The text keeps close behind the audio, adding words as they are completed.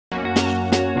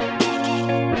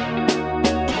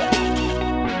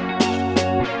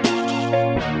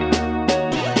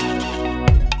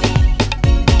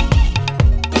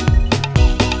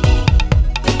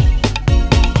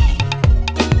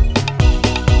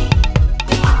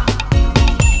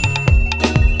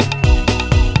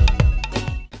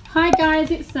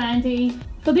guys, it's Sandy.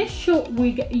 For this short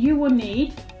wig you will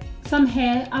need some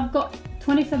hair. I've got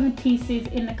 27 pieces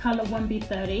in the colour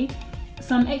 1B30,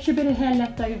 some extra bit of hair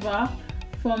left over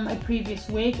from a previous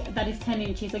wig that is 10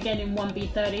 inches, again in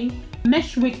 1B30,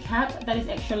 mesh wig cap that is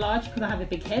extra large because I have a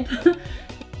big head,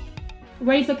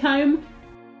 razor comb,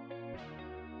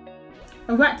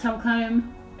 a rat tail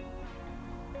comb,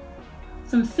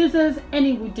 some scissors,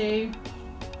 any will do,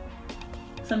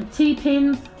 some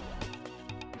T-pins,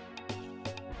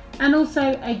 and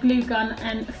also a glue gun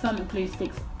and some glue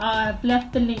sticks. I've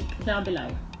left the link down below.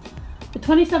 The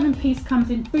 27 piece comes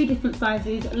in 3 different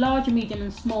sizes, large, medium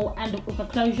and small, and with a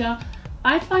closure.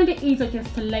 I find it easier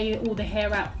just to lay all the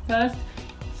hair out first.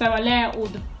 So I lay out all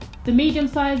the medium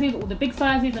sizes, all the big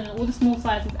sizes and all the small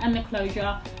sizes and the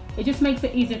closure. It just makes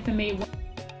it easier for me.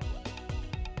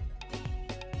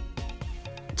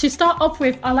 To start off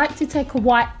with, I like to take a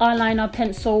white eyeliner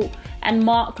pencil and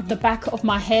mark the back of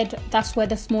my head. That's where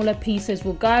the smaller pieces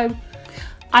will go.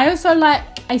 I also like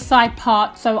a side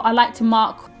part, so I like to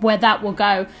mark where that will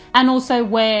go and also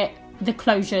where the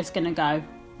closure is going to go.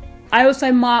 I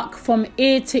also mark from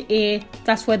ear to ear,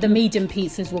 that's where the medium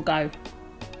pieces will go.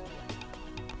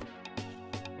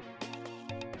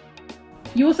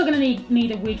 You're also going to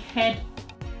need a wig head.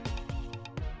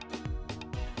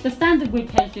 The standard wig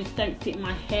heads just don't fit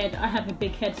my head. I have a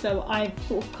big head, so I've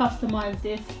sort of customized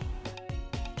this.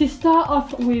 To start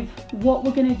off with, what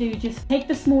we're going to do, just take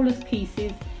the smallest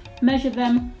pieces, measure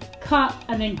them, cut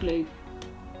and then glue.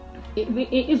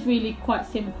 It is really quite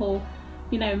simple,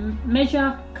 you know,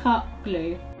 measure, cut,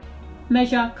 glue,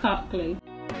 measure, cut, glue.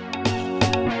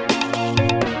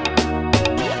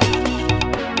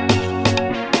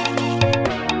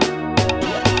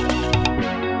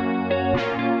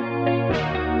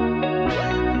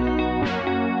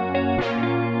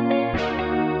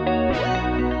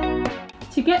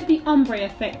 To get the ombre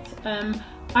effect,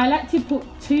 I like to put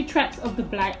 2 tracks of the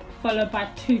black followed by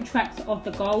 2 tracks of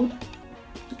the gold,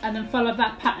 and then follow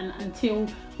that pattern until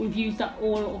we've used up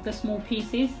all of the small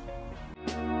pieces.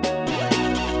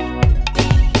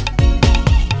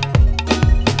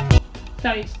 So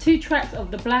it's 2 tracks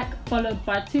of the black followed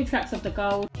by 2 tracks of the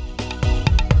gold.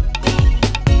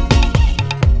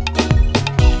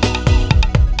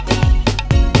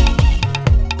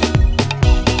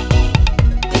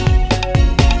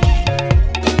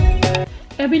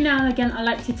 Every now and again I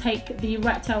like to take the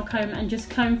rat tail comb and just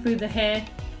comb through the hair.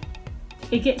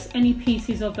 It gets any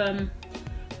pieces of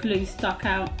glue stuck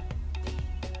out.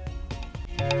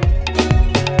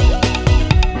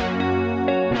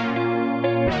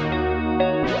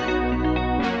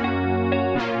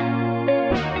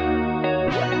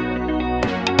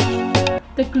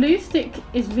 The glue stick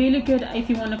is really good if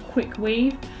you want a quick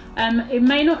weave. It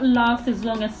may not last as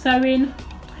long as sewing,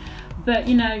 but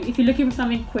you know, if you're looking for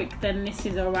something quick, then this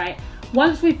is alright.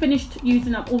 Once we've finished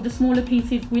using up all the smaller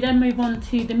pieces, we then move on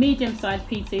to the medium sized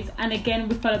pieces, and again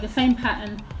we follow the same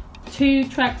pattern, 2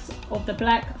 tracks of the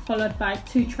black followed by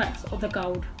 2 tracks of the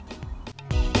gold.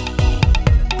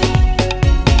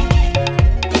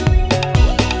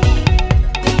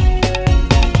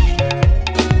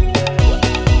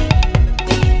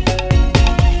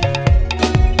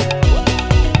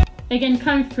 Again,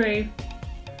 comb through.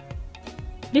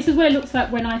 This is what it looks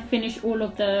like when I finish all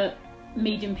of the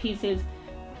medium pieces.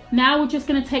 Now we're just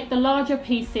going to take the larger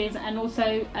pieces and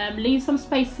also leave some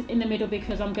space in the middle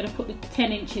because I'm going to put the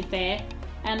 10 inches there,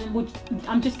 and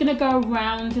I'm just going to go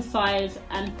around the sides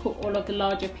and put all of the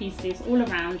larger pieces all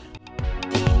around.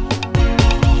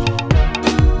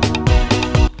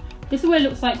 This is what it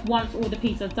looks like once all the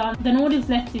pieces are done. Then all that's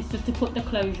left is just to put the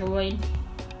closure in.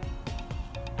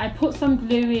 I put some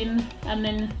glue in and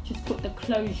then just put the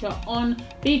closure on.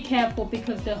 Be careful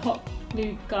because the hot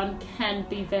glue gun can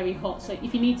be very hot, so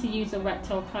if you need to use a rat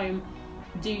tail comb,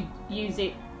 do use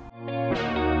it.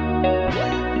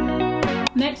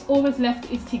 Next, all that's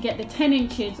left is to get the 10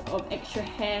 inches of extra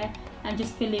hair and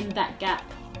just fill in that gap.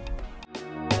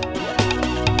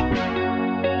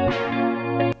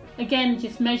 Again,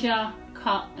 just measure,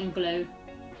 cut and glue.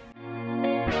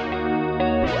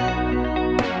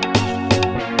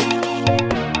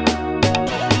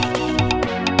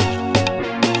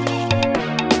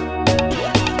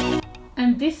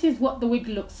 This is what the wig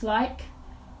looks like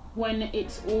when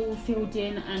it's all filled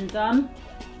in and done.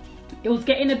 It was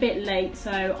getting a bit late,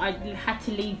 so I had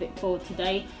to leave it for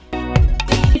today.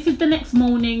 This is the next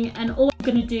morning, and all I'm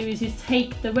going to do is just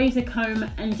take the razor comb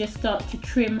and just start to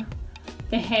trim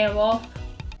the hair off.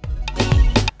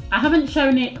 I haven't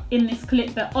shown it in this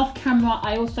clip, but off camera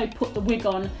I also put the wig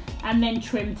on and then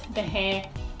trimmed the hair.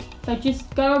 So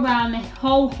just go around the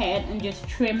whole head and just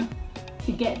trim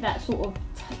to get that sort of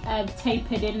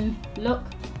tapered in look.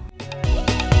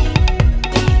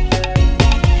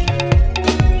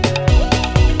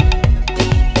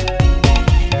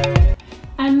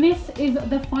 And this is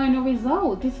the final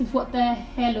result. This is what the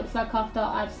hair looks like after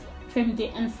I've trimmed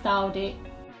it and styled it.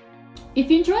 If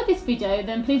you enjoyed this video,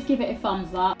 then please give it a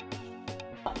thumbs up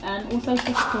and also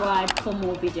subscribe for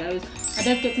more videos. And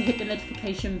don't forget to hit the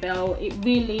notification bell. It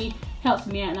really helps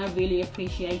me out and I really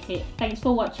appreciate it. Thanks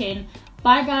for watching.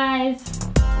 Bye guys.